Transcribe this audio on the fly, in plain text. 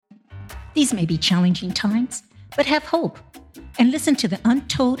These may be challenging times, but have hope and listen to the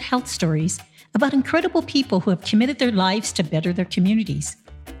untold health stories about incredible people who have committed their lives to better their communities.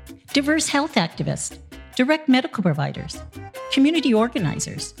 Diverse health activists, direct medical providers, community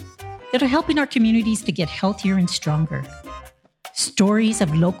organizers that are helping our communities to get healthier and stronger. Stories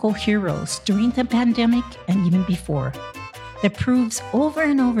of local heroes during the pandemic and even before that proves over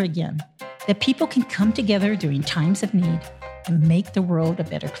and over again that people can come together during times of need and make the world a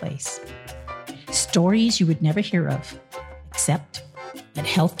better place. Stories you would never hear of, except at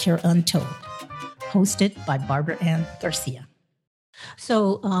Healthcare Untold, hosted by Barbara Ann Garcia.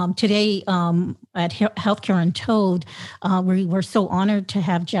 So today at Healthcare Untold, we're so honored to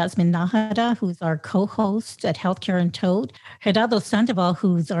have Jasmine Nájera, who's our co-host at Healthcare Untold, Gerardo Sandoval,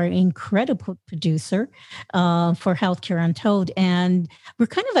 who's our incredible producer for Healthcare Untold. And we're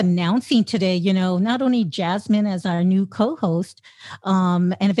kind of announcing today, not only Jasmine as our new co-host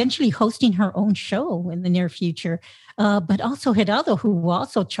and eventually hosting her own show in the near future, but also Gerardo, who will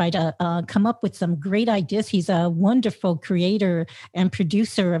also try to come up with some great ideas. He's a wonderful creator and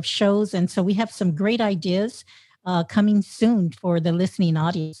producer of shows. And so we have some great ideas coming soon for the listening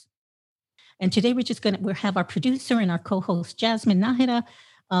audience. And today we'll have our producer and our co-host, Jasmine Nájera,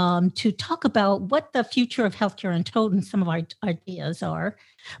 to talk about what the future of Healthcare Untold and some of our ideas are.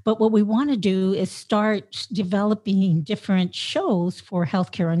 But what we want to do is start developing different shows for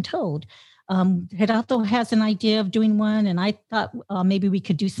Healthcare Untold. Gerardo has an idea of doing one, and I thought maybe we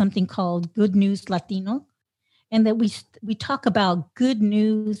could do something called Good News Latino, and that we talk about good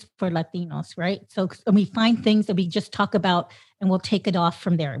news for Latinos, right? So we find things that we just talk about, and we'll take it off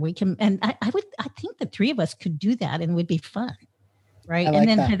from there. We can, and I think the three of us could do that, and it would be fun, right? And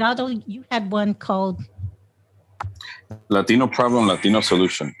then Gerardo, you had one called Latino Problem, Latino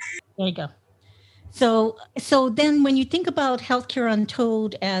Solution. There you go. So then when you think about Healthcare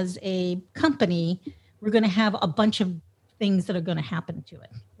Untold as a company, we're going to have a bunch of things that are going to happen to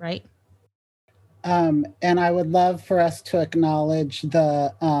it, right? And I would love for us to acknowledge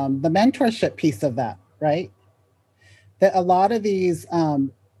the mentorship piece of that, right? That a lot of these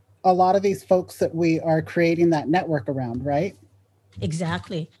folks that we are creating that network around, right?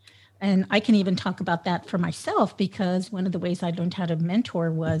 Exactly. And I can even talk about that for myself, because one of the ways I learned how to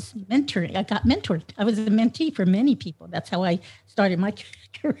mentor was mentoring. I got mentored. I was a mentee for many people. That's how I started my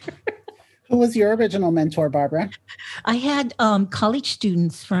career. Who was your original mentor, Barbara? I had college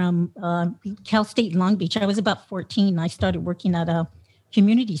students from Cal State Long Beach. I was about 14. I started working at a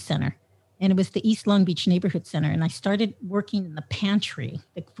community center, and it was the East Long Beach Neighborhood Center. And I started working in the pantry,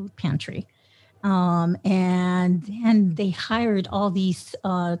 the food pantry. And then they hired all these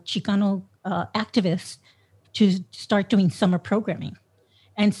Chicano activists to start doing summer programming.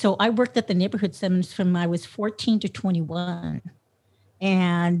 And so I worked at the neighborhood centers from I was 14 to 21.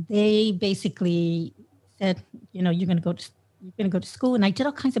 And they basically said, you're going to go to school. And I did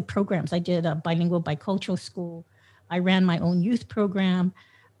all kinds of programs. I did a bilingual bicultural school. I ran my own youth program.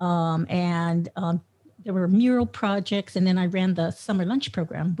 There were mural projects, and then I ran the summer lunch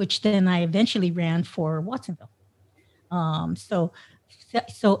program, which then I eventually ran for Watsonville. So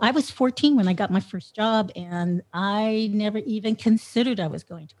I was 14 when I got my first job, and I never even considered I was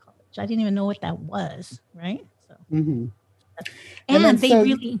going to college. I didn't even know what that was, right? So, mm-hmm. And they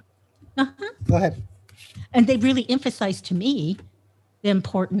really go ahead. And they really emphasized to me the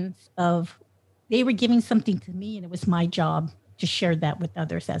importance of they were giving something to me, and it was my job to share that with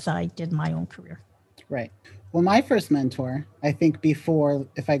others as I did my own career. Right. Well, my first mentor, I think before,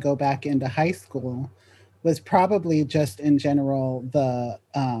 if I go back into high school, was probably just in general the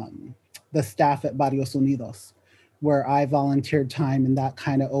staff at Barrios Unidos, where I volunteered time, and that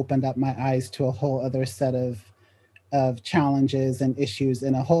kind of opened up my eyes to a whole other set of challenges and issues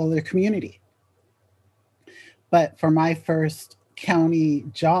in a whole other community. But for my first county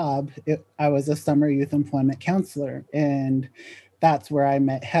job, I was a summer youth employment counselor, and that's where I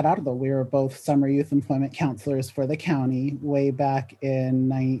met Gerardo. We were both summer youth employment counselors for the county way back in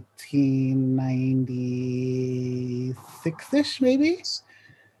 1996-ish, maybe?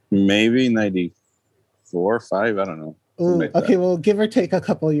 Maybe 94, 5, I don't know. Ooh, okay, well, give or take a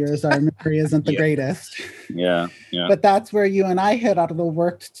couple of years. Our memory isn't the greatest. Yeah. But that's where you and I, Gerardo,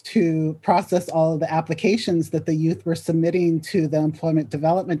 worked to process all of the applications that the youth were submitting to the Employment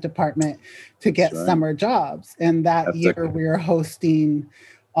Development Department to get summer jobs. And that year we were hosting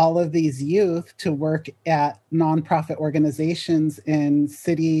all of these youth to work at nonprofit organizations and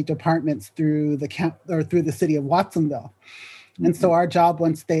city departments through the city of Watsonville. And so our job,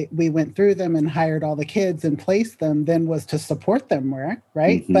 once we went through them and hired all the kids and placed them, then was to support them more,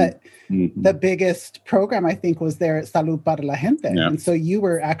 right? But the biggest program, I think, was there at Salud para la Gente. Yeah. And so you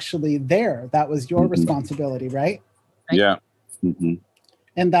were actually there. That was your responsibility, right? Yeah.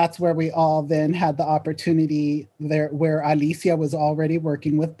 And that's where we all then had the opportunity there, where Alicia was already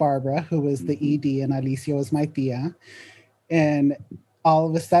working with Barbara, who was the ED, and Alicia was my tia. And all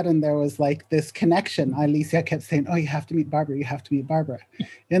of a sudden there was like this connection. Alicia kept saying, oh, you have to meet Barbara. You have to meet Barbara.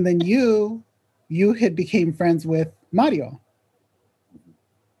 And then you had became friends with Mario.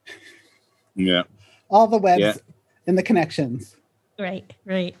 Yeah. All the webs and the connections. Right.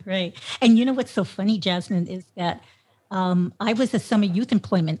 And you know what's so funny, Jasmine, is that I was a summer youth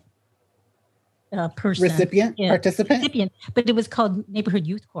employment person. Participant, but it was called Neighborhood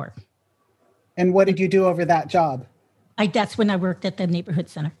Youth Corps. And what did you do over that job? That's when I worked at the neighborhood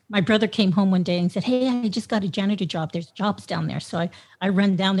center. My brother came home one day and said, hey, I just got a janitor job. There's jobs down there. So I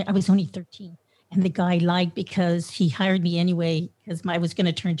run down there. I was only 13. And the guy lied because he hired me anyway, because I was going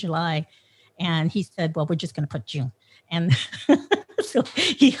to turn July. And he said, well, we're just going to put June. And so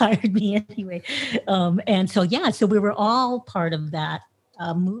he hired me anyway. So we were all part of that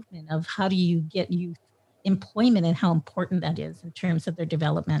movement of how do you get youth employment and how important that is in terms of their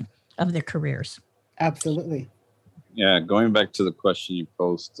development of their careers. Absolutely. Yeah, going back to the question you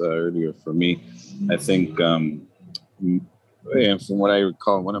posed earlier, for me, I think, and from what I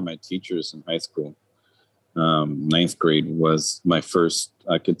recall, one of my teachers in high school, ninth grade, was my first,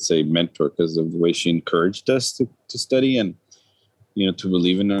 I could say, mentor, because of the way she encouraged us to study and, to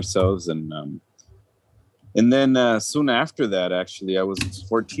believe in ourselves. And then soon after that, actually, I was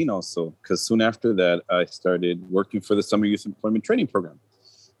 14 also, because soon after that, I started working for the Summer Youth Employment Training Program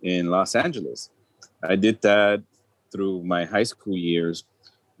in Los Angeles. I did that through my high school years,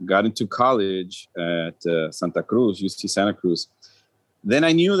 got into college at Santa Cruz, UC Santa Cruz. Then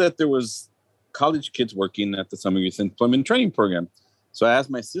I knew that there was college kids working at the Summer Youth Employment Training Program. So I asked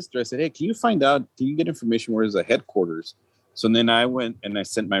my sister, I said, hey, can you get information where is the headquarters? So then I went and I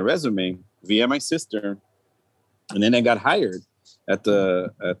sent my resume via my sister. And then I got hired at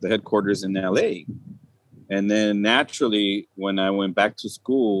the headquarters in LA. And then naturally, when I went back to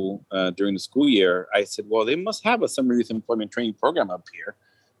school during the school year, I said, well, they must have a Summer Youth Employment Training Program up here.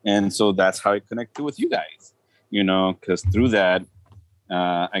 And so that's how I connected with you guys, because through that,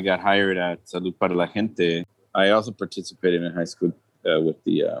 I got hired at Salud para la Gente. I also participated in high school with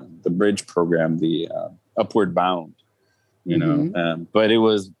the Bridge program, the Upward Bound, but it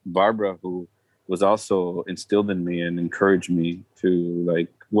was Barbara who was also instilled in me and encouraged me to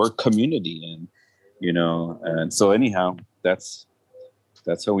work community and so anyhow, that's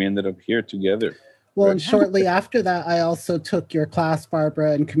how we ended up here together. Well, and shortly after that, I also took your class,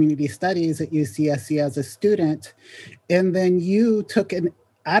 Barbara, in community studies at UCSC as a student. And then you took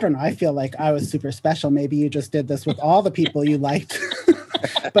I don't know, I feel like I was super special. Maybe you just did this with all the people you liked.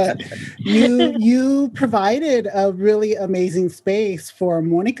 But you provided a really amazing space for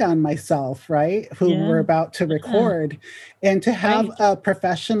Monica and myself, right? Who were about to record. And to have a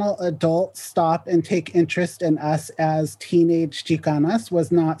professional adult stop and take interest in us as teenage Chicanas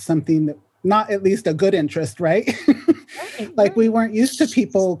was not something that, not at least a good interest, right? We weren't used to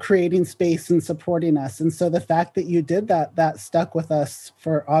people creating space and supporting us. And so the fact that you did that stuck with us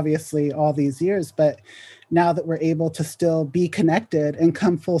for obviously all these years. But now that we're able to still be connected and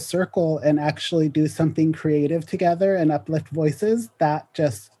come full circle and actually do something creative together and uplift voices, that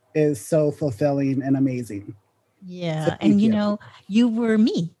just is so fulfilling and amazing. Yeah. So and you were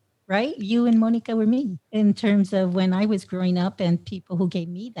me, right? You and Monica were me in terms of when I was growing up and people who gave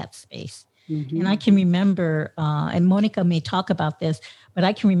me that space. Mm-hmm. And I can remember, and Monica may talk about this, but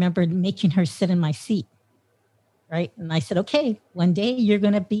I can remember making her sit in my seat. Right. And I said, okay, one day you're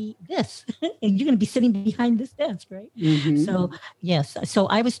going to be this and you're going to be sitting behind this desk. Right. Mm-hmm. So, yes. So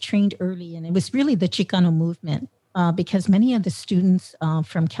I was trained early, and it was really the Chicano movement because many of the students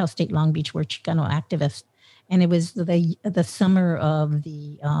from Cal State Long Beach were Chicano activists. And it was the summer of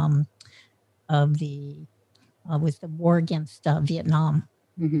the war against Vietnam.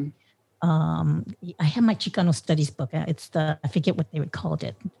 Mm-hmm. I have my Chicano studies book. I forget what they would call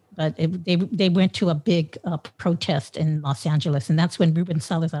it. But they went to a big protest in Los Angeles, and that's when Ruben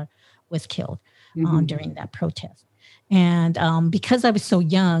Salazar was killed during that protest. And because I was so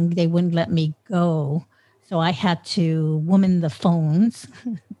young, they wouldn't let me go. So I had to woman the phones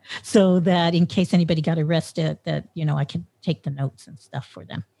so that in case anybody got arrested, that, I could take the notes and stuff for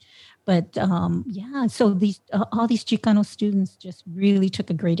them. But so all these Chicano students just really took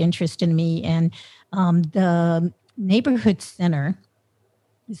a great interest in me. And the neighborhood center,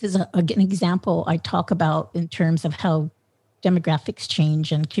 this is an example I talk about in terms of how demographics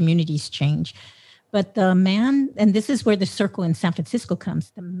change and communities change. But the man, and this is where the circle in San Francisco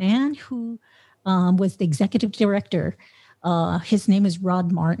comes, the man who was the executive director, his name is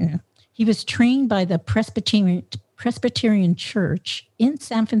Rod Martin. He was trained by the Presbyterian Church in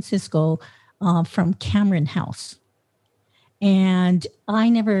San Francisco from Cameron House. And I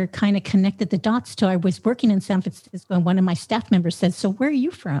never kind of connected the dots till I was working in San Francisco. And one of my staff members said, "So where are you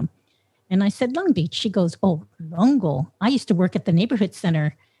from?" And I said, "Long Beach." She goes, "Oh, Longo. I used to work at the neighborhood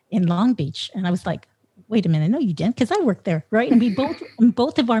center in Long Beach." And I was like, "Wait a minute. No, you didn't." Because I worked there, right? And we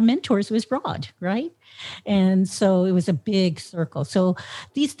both of our mentors was Rod, right? And so it was a big circle. So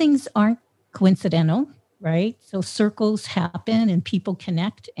these things aren't coincidental, right? So circles happen and people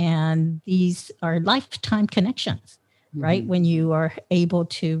connect, and these are lifetime connections, right? When you are able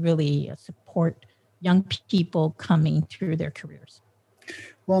to really support young people coming through their careers.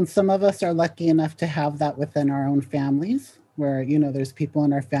 Well, and some of us are lucky enough to have that within our own families where, there's people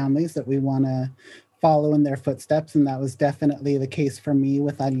in our families that we want to follow in their footsteps. And that was definitely the case for me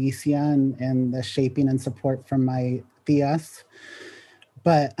with Alicia and the shaping and support from my tias.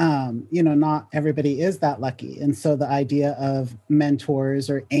 But, not everybody is that lucky. And so the idea of mentors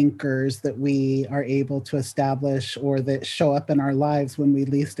or anchors that we are able to establish or that show up in our lives when we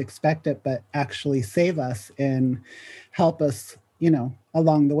least expect it, but actually save us and help us,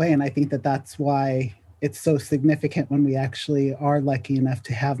 along the way. And I think that that's why it's so significant when we actually are lucky enough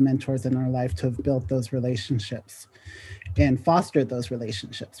to have mentors in our life to have built those relationships and fostered those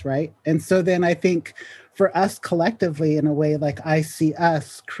relationships, right? And so then I think for us collectively, in a way, like I see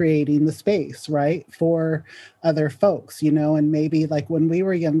us creating the space, right, for other folks, and maybe like when we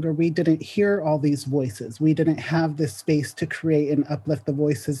were younger, we didn't hear all these voices. We didn't have this space to create and uplift the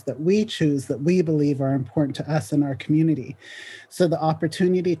voices that we choose, that we believe are important to us in our community. So the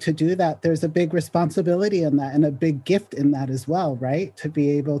opportunity to do that, there's a big responsibility in that and a big gift in that as well, right? To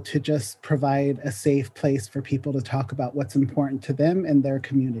be able to just provide a safe place for people to talk about what's important to them and their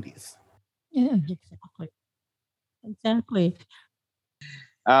communities. Yeah, exactly.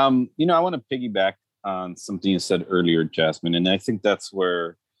 I want to piggyback on something you said earlier, Jasmine, and I think that's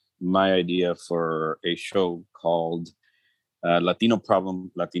where my idea for a show called Latino Problem,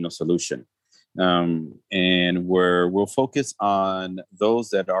 Latino Solution, and where we'll focus on those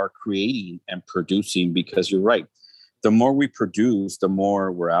that are creating and producing, because you're right. The more we produce, the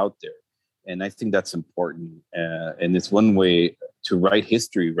more we're out there. And I think that's important. And it's one way to write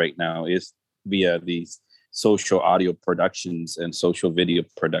history right now is via these social audio productions and social video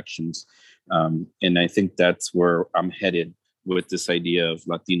productions. And I think that's where I'm headed with this idea of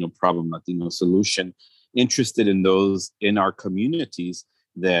Latino Problem, Latino Solution, interested in those in our communities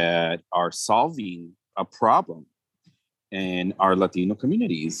that are solving a problem in our Latino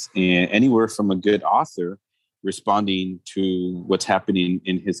communities, and anywhere from a good author responding to what's happening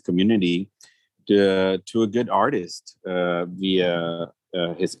in his community to a good artist via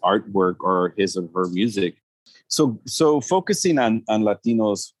his artwork or his or her music. So focusing on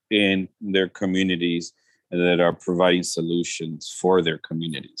Latinos in their communities that are providing solutions for their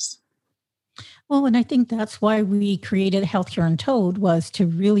communities. Well, and I think that's why we created Healthcare Untold, was to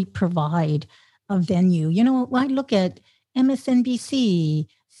really provide a venue. I look at MSNBC,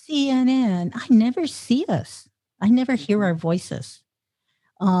 CNN, I never see us. I never hear our voices.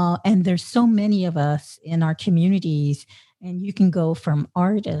 And there's so many of us in our communities, and you can go from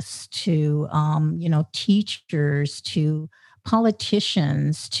artists to, teachers to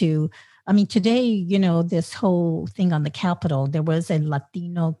politicians to, today, this whole thing on the Capitol, there was a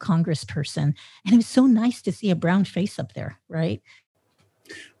Latino congressperson, and it was so nice to see a brown face up there, right?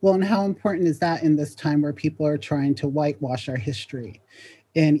 Well, and how important is that in this time where people are trying to whitewash our history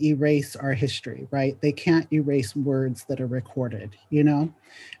and erase our history, right? They can't erase words that are recorded,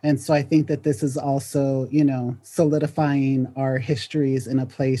 And so I think that this is also, solidifying our histories in a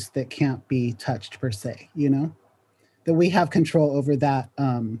place that can't be touched per se, that we have control over that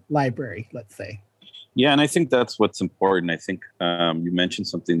library, let's say. Yeah, and I think that's what's important. I think you mentioned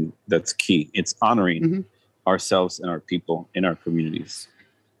something that's key. It's honoring ourselves and our people in our communities.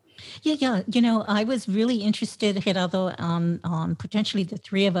 Yeah. I was really interested, Gerardo, on potentially the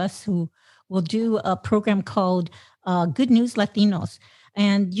three of us who will do a program called Good News Latinos.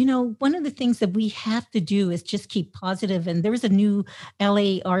 And, one of the things that we have to do is just keep positive. And there was a new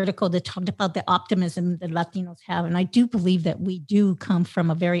LA article that talked about the optimism that Latinos have. And I do believe that we do come from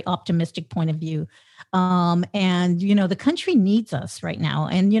a very optimistic point of view. And, the country needs us right now.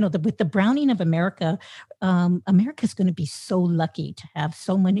 And, with the browning of America, America's going to be so lucky to have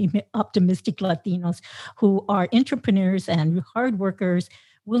so many optimistic Latinos who are entrepreneurs and hard workers,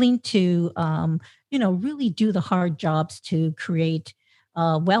 willing to, really do the hard jobs to create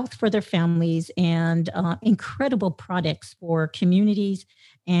wealth for their families and incredible products for communities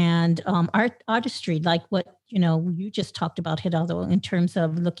and artistry, like what you just talked about, Geraldo, in terms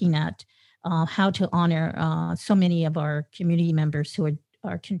of looking at how to honor so many of our community members who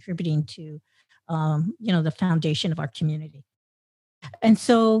are contributing to the foundation of our community. And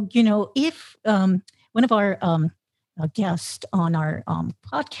so, if one of our guests on our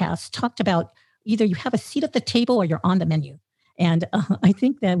podcast talked about either you have a seat at the table or you're on the menu. And I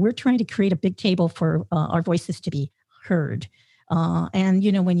think that we're trying to create a big table for our voices to be heard. And,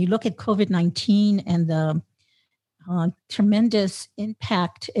 when you look at COVID-19 and the tremendous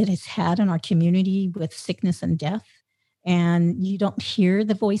impact it has had on our community with sickness and death, and you don't hear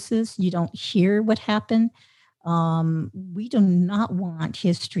the voices, you don't hear what happened. We do not want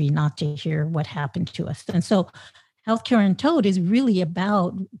history not to hear what happened to us. And so Healthcare Untold is really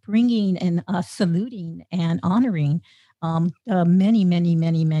about bringing and saluting and honoring the many, many,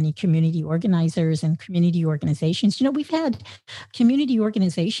 many, many community organizers and community organizations. We've had community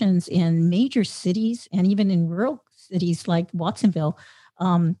organizations in major cities and even in rural cities like Watsonville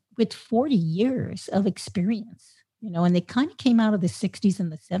with 40 years of experience, and they kind of came out of the 60s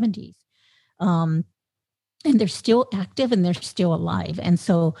and the 70s. And they're still active and they're still alive. And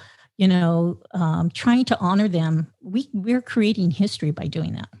so, trying to honor them, we're creating history by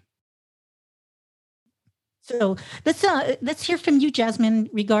doing that. So let's hear from you, Jasmine,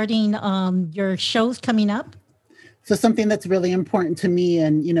 regarding your shows coming up. So something that's really important to me,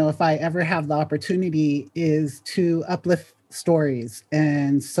 and if I ever have the opportunity, is to uplift stories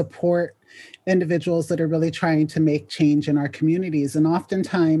and support individuals that are really trying to make change in our communities. And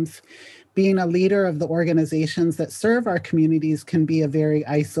oftentimes, being a leader of the organizations that serve our communities can be a very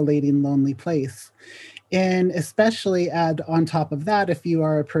isolating, lonely place. And especially add on top of that, if you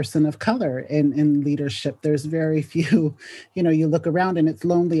are a person of color in leadership, there's very few, you look around and it's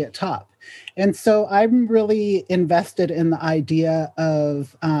lonely at top. And so I'm really invested in the idea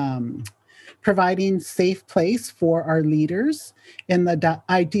of providing safe place for our leaders, and the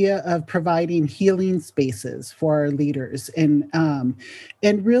idea of providing healing spaces for our leaders, and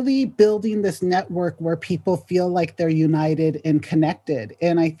really building this network where people feel like they're united and connected.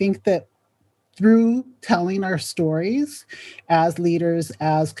 And I think that through telling our stories as leaders,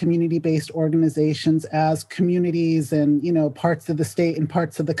 as community-based organizations, as communities and, parts of the state and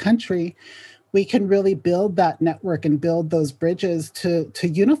parts of the country, we can really build that network and build those bridges to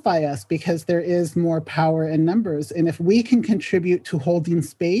unify us, because there is more power in numbers. And if we can contribute to holding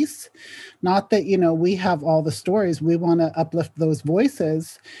space, not that, we have all the stories, we want to uplift those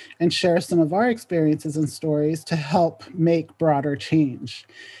voices and share some of our experiences and stories to help make broader change.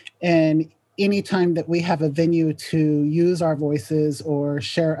 And anytime that we have a venue to use our voices or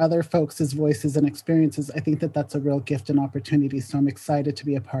share other folks' voices and experiences, I think that that's a real gift and opportunity. So I'm excited to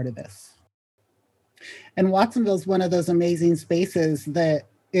be a part of this. And Watsonville is one of those amazing spaces that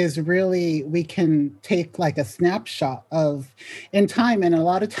is really, we can take like a snapshot of in time. And a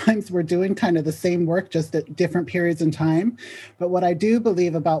lot of times we're doing kind of the same work, just at different periods in time. But what I do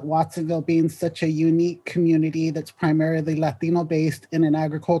believe about Watsonville being such a unique community that's primarily Latino based in an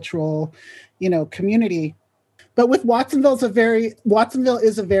agricultural, community. But with Watsonville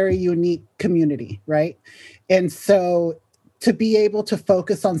is a very unique community, right? And so to be able to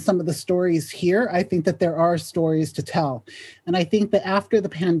focus on some of the stories here, I think that there are stories to tell. And I think that after the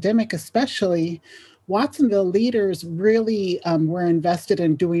pandemic, especially, Watsonville leaders really were invested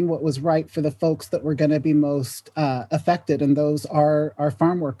in doing what was right for the folks that were going to be most affected. And those are our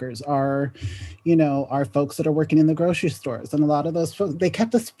farm workers, our folks that are working in the grocery stores. And a lot of those folks, they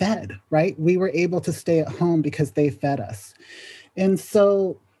kept us fed, right? We were able to stay at home because they fed us. And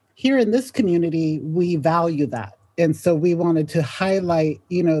so here in this community, we value that. And so we wanted to highlight,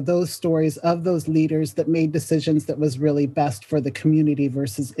 those stories of those leaders that made decisions that was really best for the community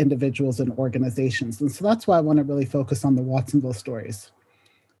versus individuals and organizations. And so that's why I want to really focus on the Watsonville stories.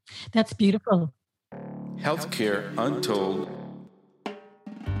 That's beautiful. Healthcare Untold